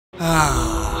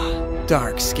Ah,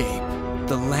 Darkscape,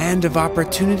 the land of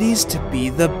opportunities to be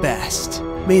the best.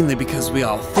 Mainly because we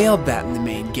all failed that in the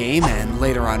main game and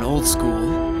later on Old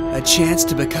School. A chance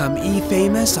to become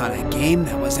E-famous on a game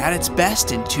that was at its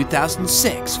best in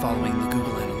 2006 following the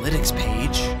Google Analytics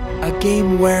page. A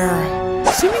game where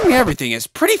seemingly everything is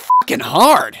pretty fucking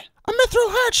hard. A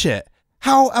mithril hatchet?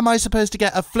 How am I supposed to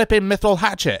get a flipping mithril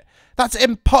hatchet? That's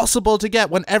impossible to get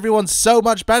when everyone's so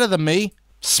much better than me.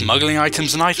 Smuggling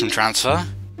items and item transfer?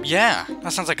 Yeah,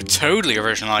 that sounds like a totally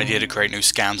original idea to create new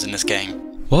scams in this game.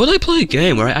 Why would I play a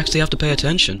game where I actually have to pay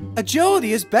attention?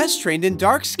 Agility is best trained in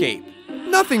Darkscape.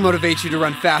 Nothing motivates you to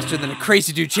run faster than a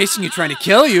crazy dude chasing you trying to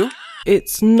kill you.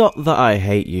 It's not that I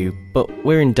hate you, but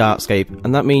we're in Darkscape,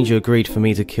 and that means you agreed for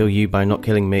me to kill you by not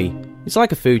killing me. It's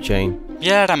like a food chain.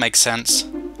 Yeah, that makes sense.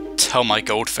 Tell my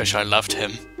goldfish I loved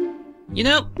him. You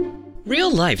know,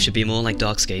 real life should be more like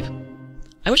Darkscape.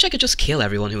 I wish I could just kill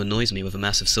everyone who annoys me with a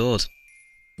massive sword.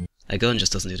 A gun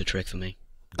just doesn't do the trick for me.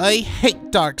 I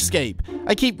hate Darkscape.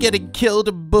 I keep getting killed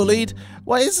and bullied.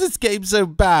 Why is this game so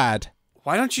bad?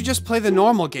 Why don't you just play the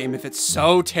normal game if it's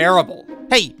so terrible?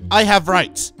 Hey, I have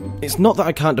rights. It's not that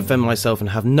I can't defend myself and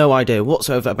have no idea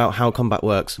whatsoever about how combat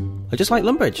works. I just like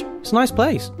Lumbridge. It's a nice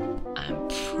place. I'm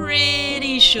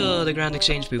pretty sure the Grand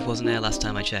Exchange booth wasn't there last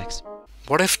time I checked.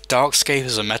 What if Darkscape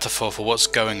is a metaphor for what's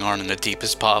going on in the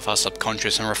deepest part of our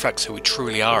subconscious and reflects who we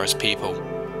truly are as people?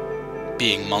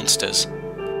 Being monsters.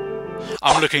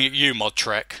 I'm looking at you, Mod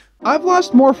Trek. I've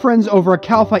lost more friends over a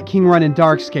Calphite King run in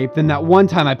Darkscape than that one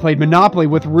time I played Monopoly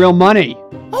with real money.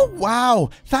 Oh wow,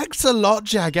 thanks a lot,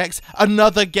 Jagex.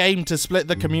 Another game to split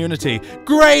the community.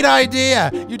 Great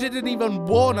idea! You didn't even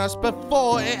warn us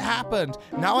before it happened.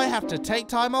 Now I have to take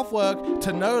time off work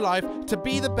to know life to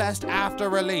be the best after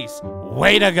release.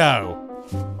 Way to go!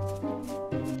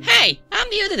 Hey, I'm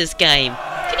new to this game.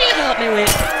 Can you help me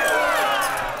with...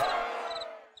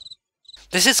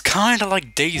 This is kinda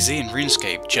like DayZ and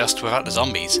RuneScape, just without the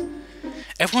zombies.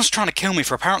 Everyone's trying to kill me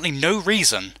for apparently no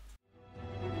reason.